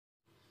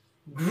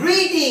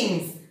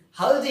Greetings!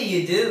 How do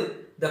you do?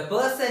 The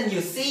person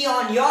you see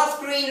on your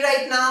screen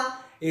right now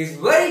is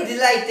very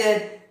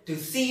delighted to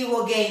see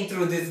you again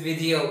through this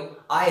video.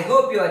 I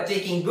hope you are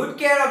taking good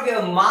care of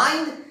your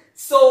mind,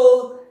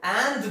 soul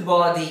and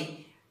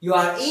body. You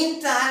are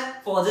in time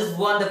for this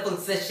wonderful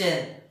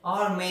session,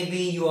 or maybe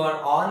you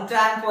are on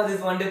time for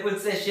this wonderful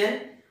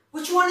session.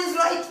 Which one is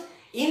right?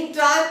 In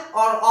time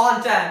or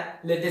on time?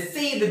 Let us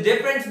see the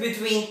difference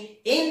between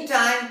in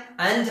time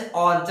and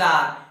on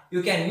time.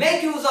 You can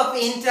make use of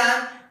in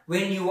time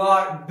when you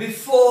are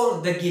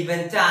before the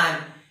given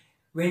time.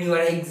 When you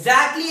are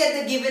exactly at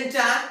the given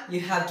time, you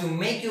have to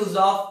make use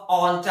of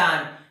on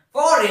time.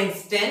 For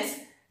instance,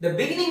 the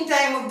beginning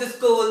time of the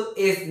school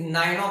is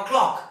 9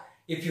 o'clock.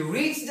 If you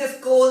reach the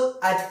school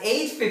at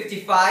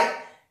 8:55,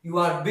 you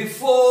are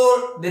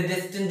before the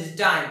destined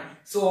time.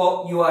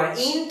 So you are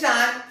in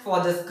time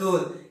for the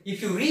school.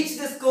 If you reach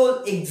the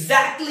school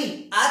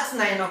exactly at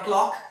 9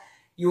 o'clock,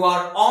 you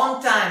are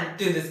on time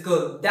to the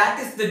school. That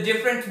is the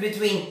difference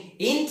between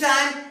in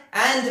time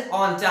and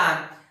on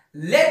time.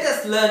 Let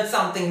us learn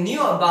something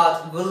new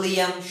about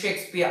William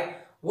Shakespeare.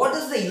 What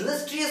does the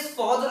illustrious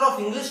father of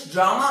English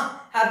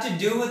drama have to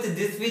do with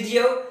this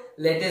video?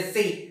 Let us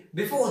see.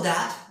 Before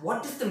that,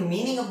 what is the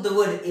meaning of the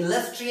word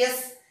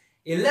illustrious?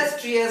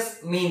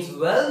 Illustrious means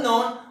well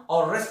known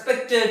or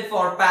respected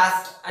for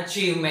past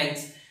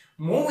achievements.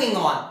 Moving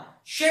on,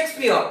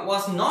 Shakespeare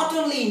was not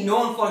only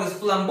known for his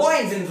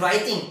flamboyance in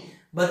writing,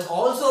 but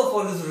also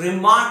for his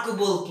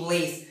remarkable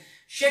plays.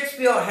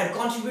 Shakespeare had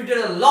contributed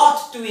a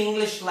lot to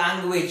English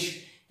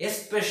language,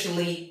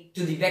 especially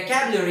to the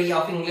vocabulary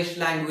of English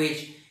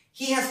language.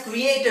 He has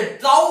created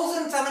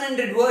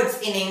 1,700 words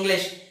in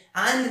English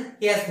and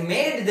he has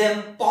made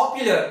them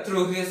popular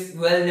through his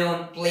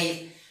well-known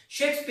plays.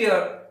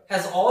 Shakespeare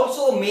has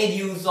also made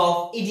use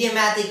of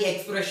idiomatic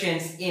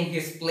expressions in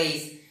his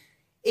plays.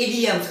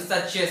 Idioms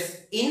such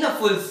as in a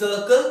full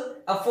circle,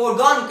 a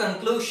foregone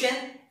conclusion,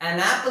 an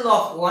apple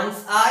of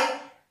one's eye,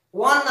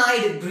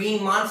 one-eyed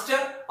green monster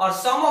are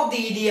some of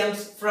the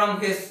idioms from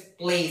his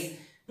plays.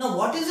 Now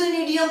what is an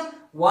idiom?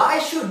 Why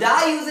should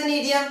I use an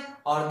idiom?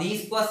 Are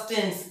these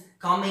questions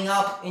coming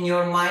up in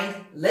your mind?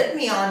 Let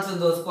me answer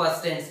those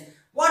questions.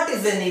 What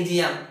is an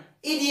idiom?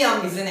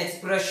 Idiom is an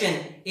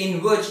expression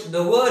in which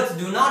the words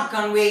do not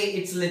convey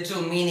its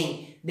literal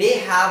meaning. They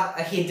have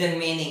a hidden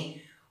meaning.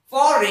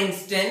 For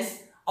instance,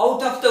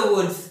 out of the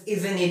woods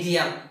is an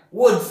idiom.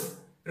 Woods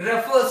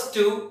refers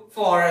to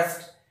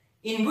forest.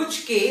 In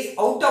which case,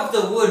 out of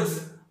the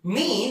woods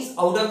means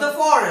out of the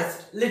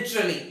forest,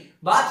 literally.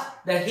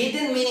 But the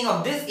hidden meaning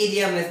of this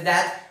idiom is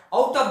that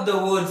out of the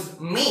woods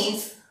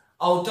means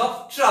out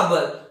of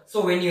trouble.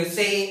 So when you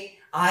say,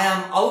 I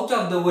am out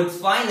of the woods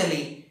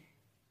finally,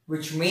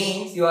 which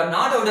means you are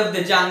not out of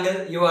the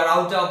jungle, you are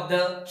out of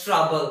the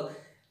trouble.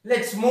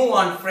 Let's move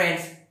on,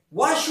 friends.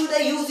 Why should I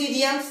use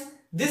idioms?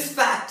 This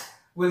fact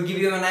will give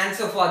you an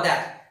answer for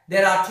that.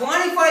 There are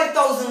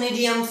 25,000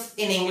 idioms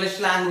in English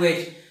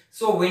language.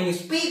 So when you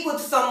speak with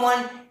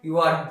someone, you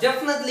are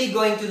definitely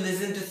going to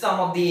listen to some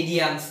of the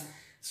idioms.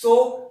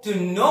 So to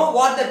know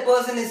what that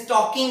person is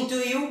talking to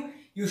you,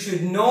 you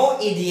should know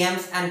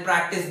idioms and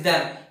practice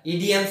them.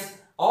 Idioms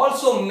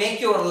also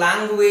make your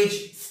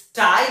language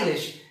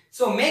stylish.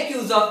 So make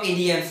use of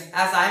idioms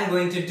as I am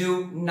going to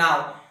do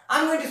now.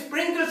 I am going to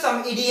sprinkle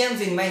some idioms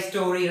in my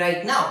story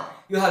right now.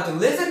 You have to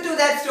listen to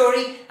that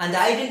story and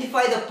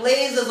identify the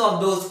places of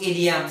those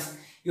idioms.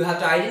 You have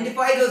to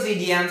identify those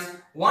idioms.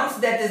 Once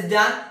that is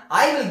done,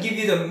 I will give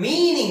you the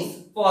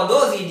meanings for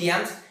those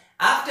idioms.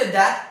 After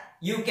that,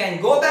 you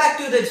can go back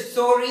to the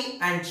story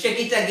and check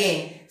it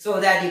again so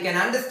that you can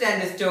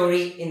understand the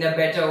story in a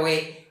better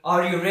way.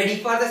 Are you ready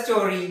for the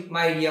story,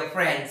 my dear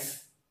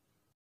friends?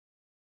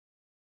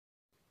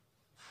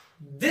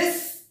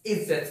 This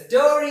is a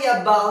story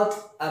about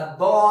a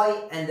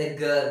boy and a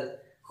girl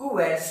who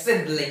were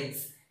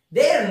siblings.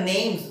 Their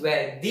names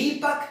were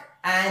Deepak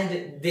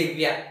and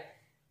Divya.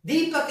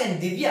 Deepak and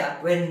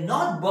Divya were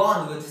not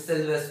born with a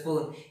silver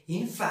spoon.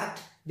 In fact,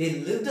 they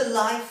lived a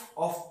life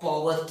of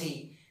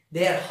poverty.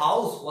 Their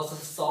house was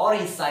a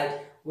sorry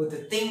sight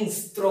with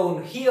things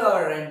thrown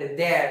here and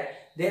there.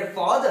 Their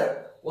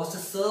father was a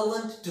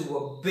servant to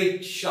a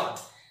big shop.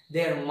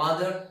 Their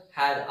mother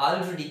had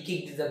already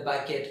kicked the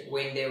bucket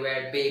when they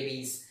were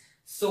babies.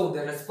 So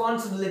the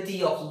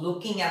responsibility of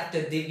looking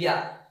after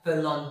Divya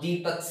fell on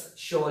Deepak's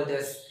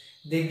shoulders.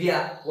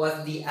 Divya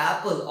was the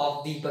apple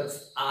of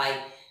Deepak's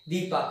eye.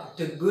 Deepak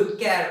took good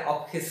care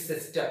of his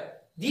sister.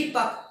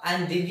 Deepak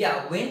and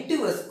Divya went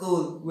to a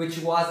school which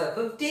was a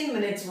 15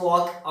 minutes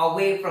walk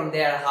away from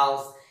their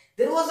house.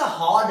 There was a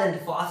hard and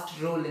fast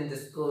rule in the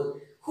school.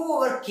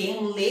 Whoever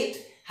came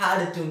late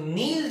had to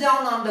kneel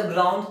down on the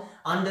ground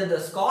under the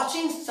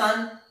scorching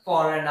sun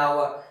for an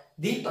hour.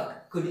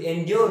 Deepak could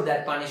endure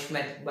that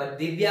punishment, but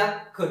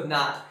Divya could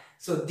not.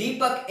 So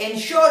Deepak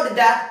ensured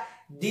that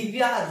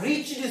Divya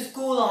reached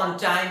school on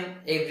time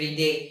every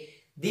day.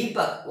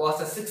 Deepak was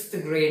a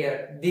 6th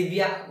grader.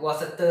 Divya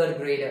was a 3rd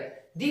grader.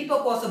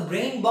 Deepak was a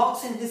brain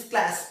box in his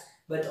class,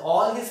 but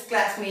all his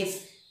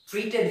classmates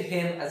treated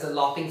him as a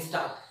laughing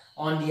stock.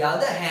 On the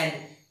other hand,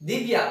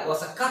 Divya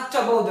was a cut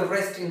above the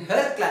rest in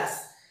her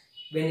class.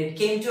 When it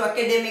came to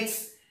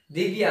academics,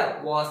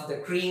 Divya was the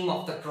cream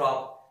of the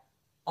crop.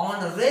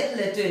 On a red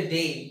letter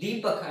day,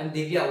 Deepak and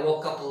Divya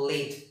woke up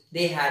late.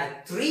 They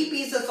had 3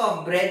 pieces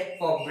of bread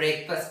for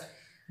breakfast.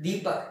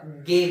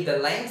 Deepak gave the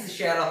lion's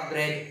share of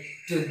bread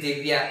to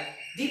Divya.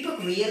 Deepak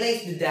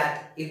realized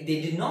that if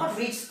they did not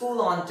reach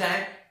school on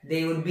time,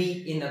 they would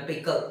be in a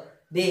pickle.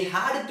 They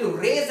had to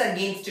race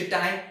against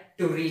time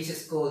to reach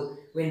school.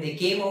 When they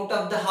came out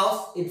of the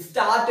house, it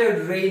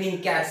started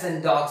raining cats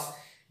and dogs.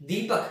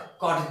 Deepak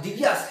caught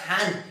Divya's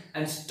hand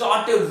and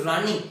started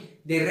running.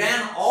 They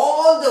ran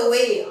all the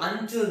way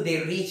until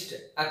they reached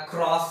a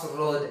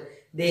crossroad.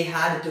 They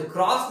had to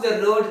cross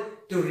the road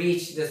to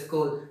reach the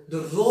school.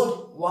 The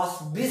road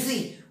was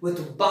busy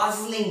with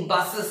bustling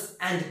buses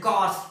and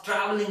cars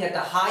traveling at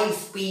a high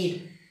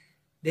speed.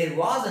 There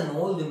was an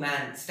old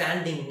man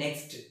standing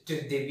next to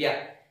Divya.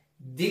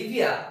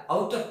 Divya,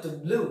 out of the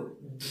blue,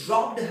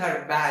 dropped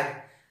her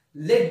bag,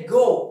 let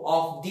go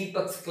of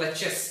Deepak's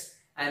clutches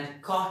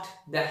and caught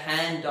the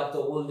hand of the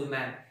old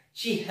man.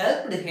 She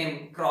helped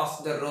him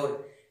cross the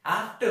road.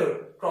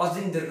 After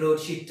crossing the road,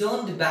 she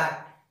turned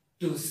back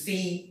to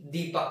see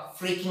Deepak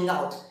freaking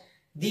out.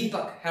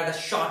 Deepak had a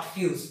short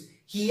fuse.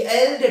 He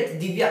yelled at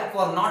Divya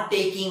for not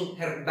taking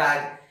her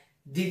bag.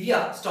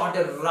 Divya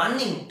started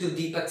running to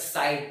Deepak's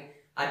side.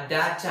 At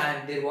that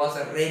time, there was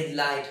a red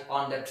light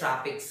on the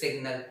traffic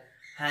signal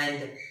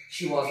and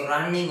she was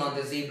running on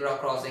the zebra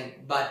crossing.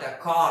 But a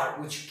car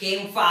which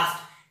came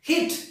fast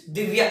hit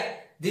Divya.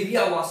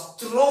 Divya was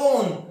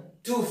thrown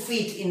 2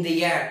 feet in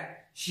the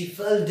air. She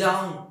fell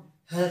down.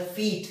 Her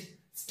feet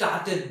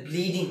started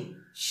bleeding.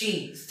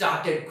 She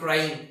started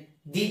crying.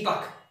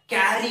 Deepak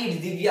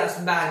carried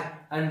Divya's bag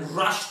and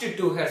rushed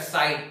to her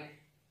side.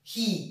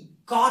 He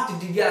caught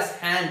Divya's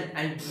hand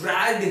and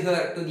dragged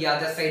her to the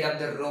other side of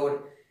the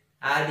road.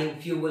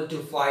 Adding fuel to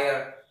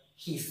fire,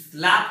 he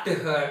slapped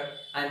her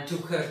and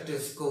took her to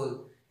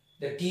school.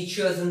 The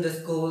teachers in the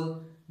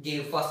school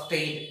gave first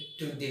aid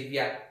to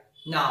Divya.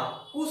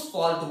 Now, whose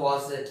fault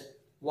was it?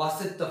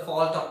 Was it the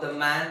fault of the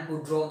man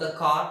who drove the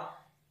car,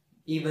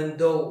 even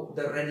though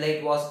the red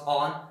light was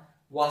on?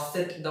 Was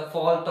it the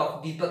fault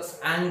of Deepak's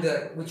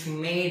anger which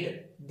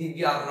made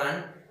Divya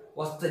run?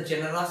 Was the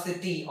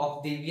generosity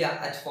of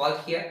Divya at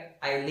fault here?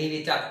 I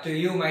leave it up to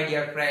you, my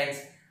dear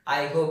friends.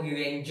 I hope you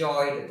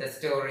enjoyed the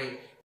story.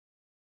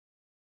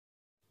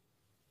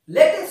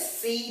 Let us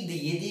see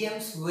the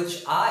idioms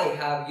which I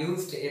have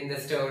used in the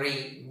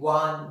story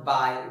one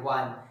by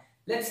one.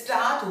 Let's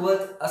start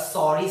with a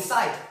sorry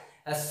sight.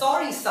 A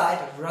sorry sight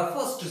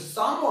refers to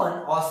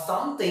someone or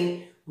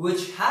something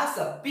which has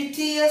a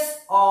piteous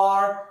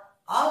or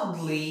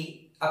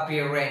ugly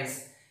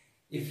appearance.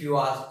 If you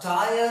are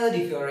tired,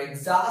 if you are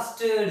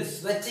exhausted,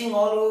 sweating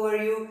all over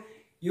you,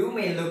 you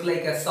may look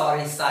like a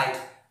sorry sight.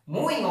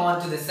 Moving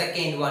on to the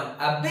second one,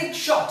 a big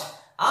shot.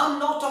 I'm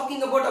not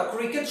talking about a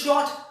cricket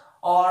shot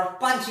or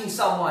punching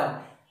someone.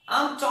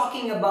 I'm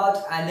talking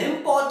about an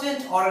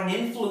important or an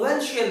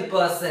influential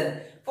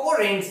person.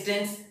 For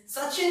instance,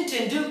 Sachin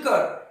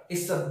Tendulkar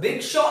is a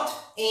big shot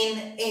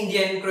in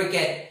Indian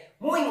cricket.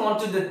 Moving on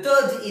to the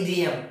third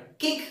idiom,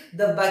 kick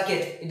the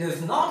bucket. It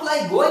is not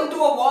like going to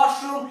a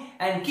washroom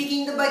and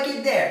kicking the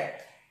bucket there.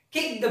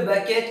 Kick the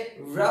bucket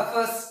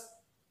refers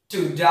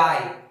to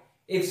die.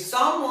 If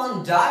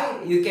someone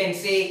died, you can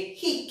say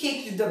he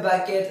kicked the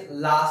bucket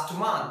last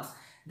month.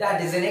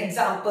 That is an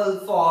example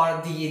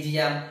for the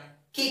idiom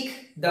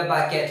kick the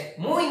bucket.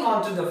 Moving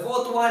on to the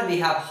fourth one, we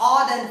have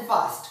hard and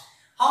fast.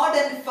 Hard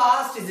and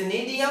fast is an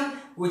idiom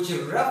which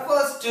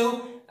refers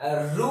to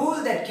a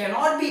rule that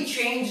cannot be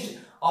changed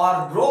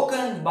or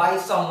broken by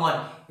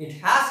someone. It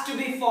has to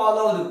be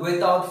followed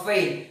without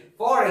fail.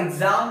 For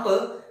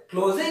example,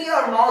 closing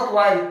your mouth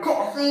while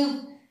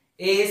coughing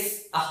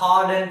is a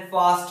hard and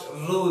fast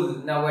rule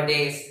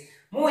nowadays.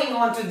 Moving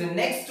on to the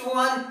next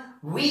one,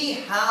 we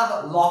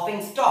have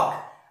laughing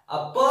stock.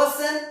 A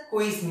person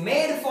who is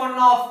made fun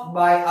of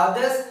by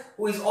others,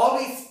 who is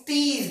always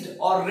teased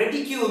or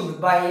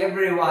ridiculed by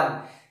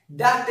everyone.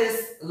 That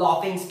is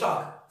laughing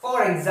stock.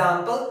 For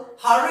example,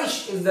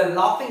 Harish is the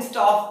laughing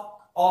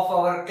stock of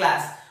our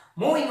class.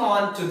 Moving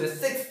on to the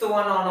sixth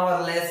one on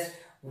our list,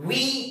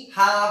 we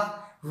have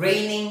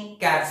raining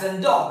cats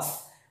and dogs.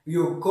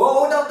 You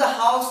go out of the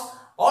house,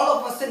 all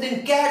of a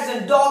sudden cats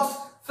and dogs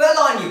fell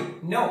on you.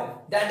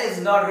 No, that is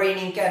not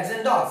raining cats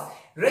and dogs.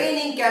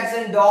 Raining cats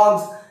and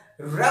dogs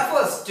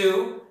refers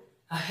to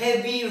a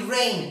heavy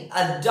rain,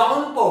 a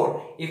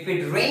downpour. If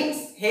it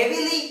rains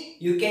heavily,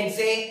 you can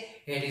say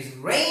it is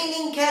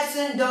raining cats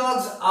and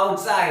dogs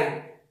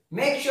outside.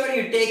 Make sure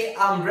you take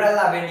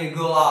umbrella when you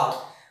go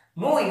out.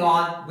 Moving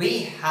on,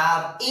 we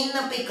have in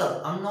a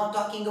pickle. I'm not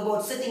talking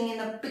about sitting in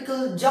a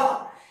pickle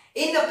jar.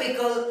 In a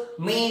pickle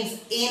means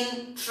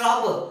in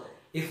trouble.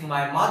 If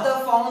my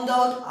mother found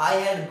out I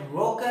had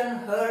broken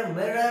her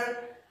mirror,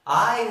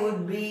 I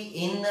would be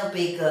in a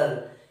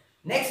pickle.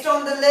 Next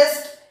on the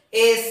list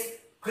is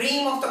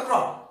cream of the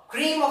crop.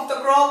 Cream of the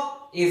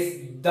crop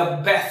is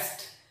the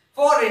best.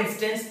 For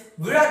instance,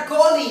 Virat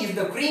Kohli is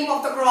the cream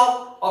of the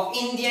crop of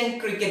Indian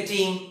cricket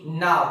team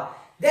now.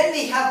 Then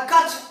we have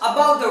cut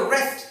above the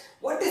rest.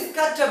 What is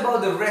cut above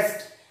the rest?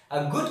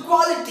 A good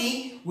quality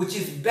which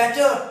is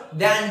better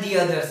than the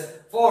others.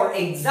 For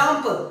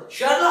example,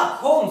 Sherlock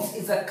Holmes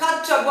is a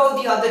cut above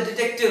the other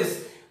detectives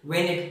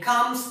when it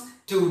comes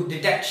to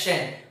detection.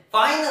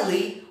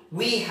 Finally,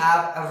 we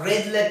have a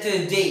red letter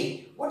day.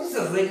 What is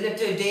a red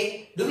letter day?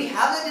 Do we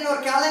have that in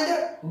our calendar?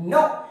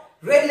 No.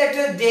 Red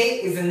letter day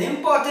is an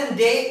important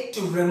day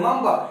to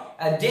remember.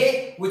 A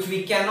day which we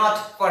cannot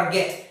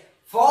forget.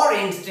 For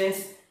instance,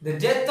 the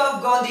death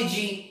of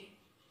Gandhiji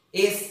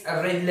is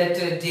a red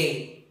letter day.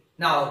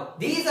 Now,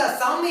 these are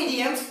some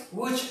idioms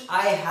which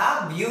I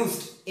have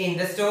used in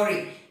the story.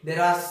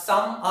 There are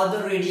some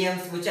other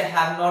idioms which I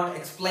have not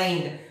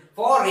explained.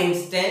 For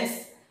instance,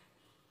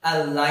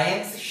 a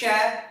lion's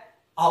share,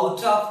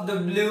 out of the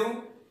blue,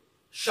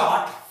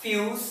 short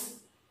fuse.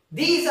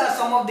 These are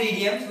some of the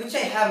idioms which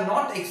I have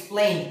not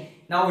explained.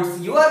 Now it's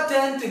your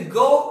turn to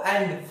go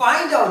and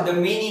find out the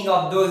meaning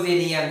of those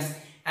idioms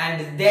and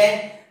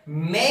then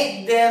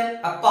make them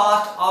a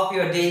part of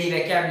your daily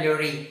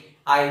vocabulary.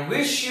 I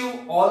wish you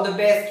all the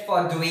best for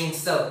doing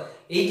so.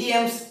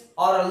 Idioms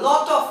are a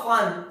lot of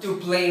fun to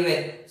play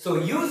with. So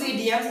use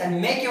idioms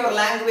and make your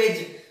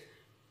language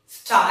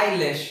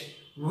stylish.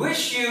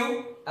 Wish you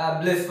a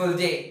blissful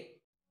day.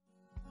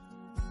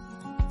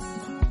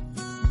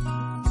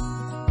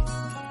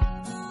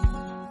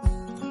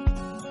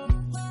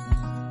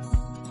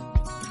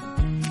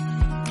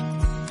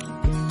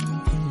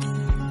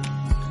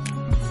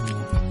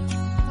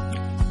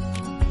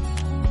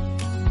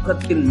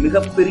 உலகத்தின்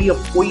மிகப்பெரிய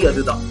பொய்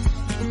அதுதான்.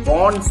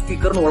 பான்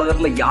ஸ்பீக்கர்னு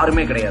உலகத்துல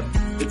யாருமே கிடையாது.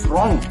 It's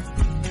wrong.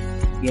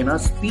 ஏன்னா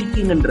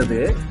ஸ்பீக்கிங்ன்றது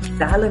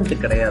talent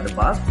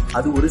கிடையாதுப்பா,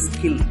 அது ஒரு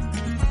ஸ்கில்.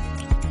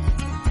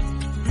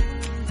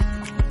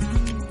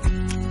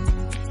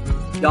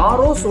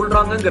 யாரோ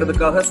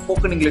சொல்றாங்கிறதுக்காக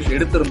ஸ்போக்கன் இங்கிலீஷ்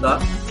எடுத்திருந்தா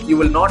you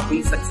will not be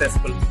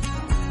successful.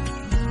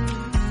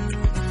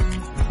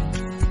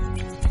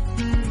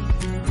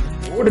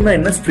 ரோடுனா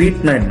என்ன,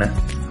 ஸ்ட்ரீட்னா என்ன?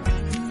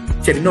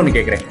 சரி, இன்னொன்னு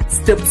கேக்குறேன்.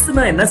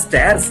 ஸ்டெப்ஸ்னா என்ன,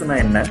 ஸ்டேர்ஸ்னா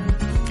என்ன?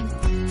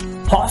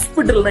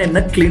 ஹாஸ்பிட்டல்னா என்ன,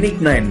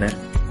 கிளினிக்னா என்ன?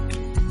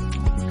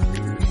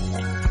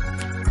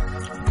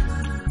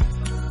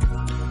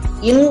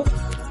 In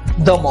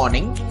the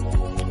morning,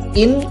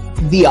 in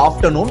the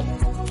afternoon,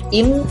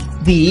 in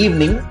the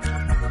evening.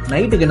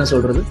 நைட்டுக்கு என்ன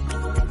சொல்றது?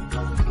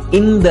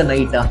 In the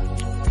night.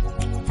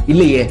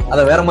 இல்லையே,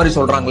 அத வேற மாதிரி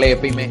சொல்றாங்களே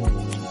எப்பயுமே.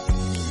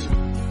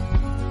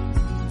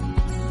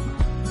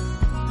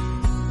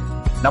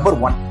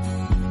 நம்பர் 1,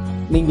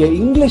 நீங்க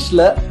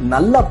இங்கிலீஷ்ல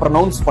நல்லா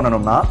ப்ரொனவுன்ஸ்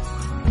பண்ணணும்னா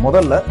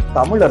முதல்ல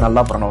தமிழ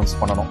நல்லா ப்ரொனவுன்ஸ்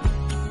பண்ணணும்.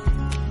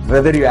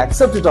 whether you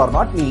accept it or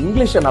not, நீ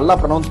இங்கிலீஷை நல்லா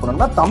ப்ரொனவுன்ஸ்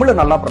பண்ணணும்னா தமிழ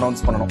நல்லா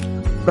ப்ரொனவுன்ஸ் பண்ணணும்.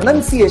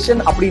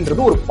 ப்ரொனன்சியேஷன்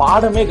அப்படின்றது ஒரு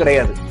பாடமே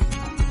கிடையாது.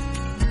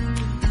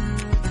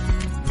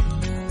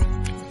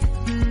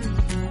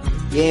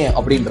 ஏன்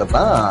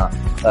அப்படின்றதுதான்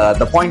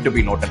the point to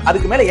be noted.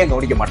 அதுக்கு மேல ஏன்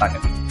கவனிக்க மாட்டாங்க?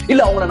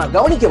 இல்ல, அவங்கள நான்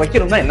கவனிக்க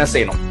வைக்கணும்னா என்ன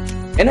செய்யணும்?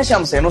 என்ன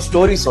செய்யணும்?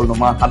 ஸ்டோரி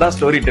சொல்லணுமா? அதான்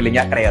ஸ்டோரி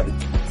டெல்லிங்கா? கிடையாது.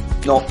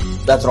 No,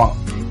 that's wrong.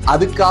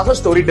 அதுக்காக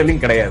ஸ்டோரி டெல்லிங்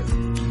கிடையாது.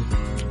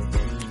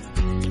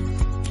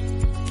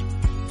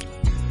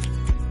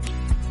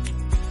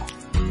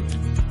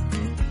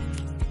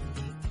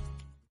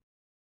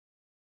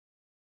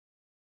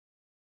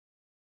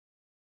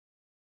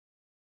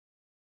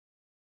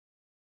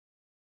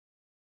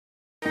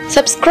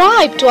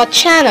 Subscribe to our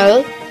channel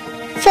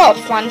for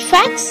fun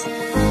facts,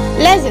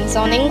 lessons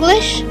on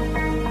English,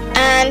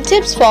 and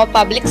tips for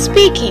public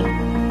speaking.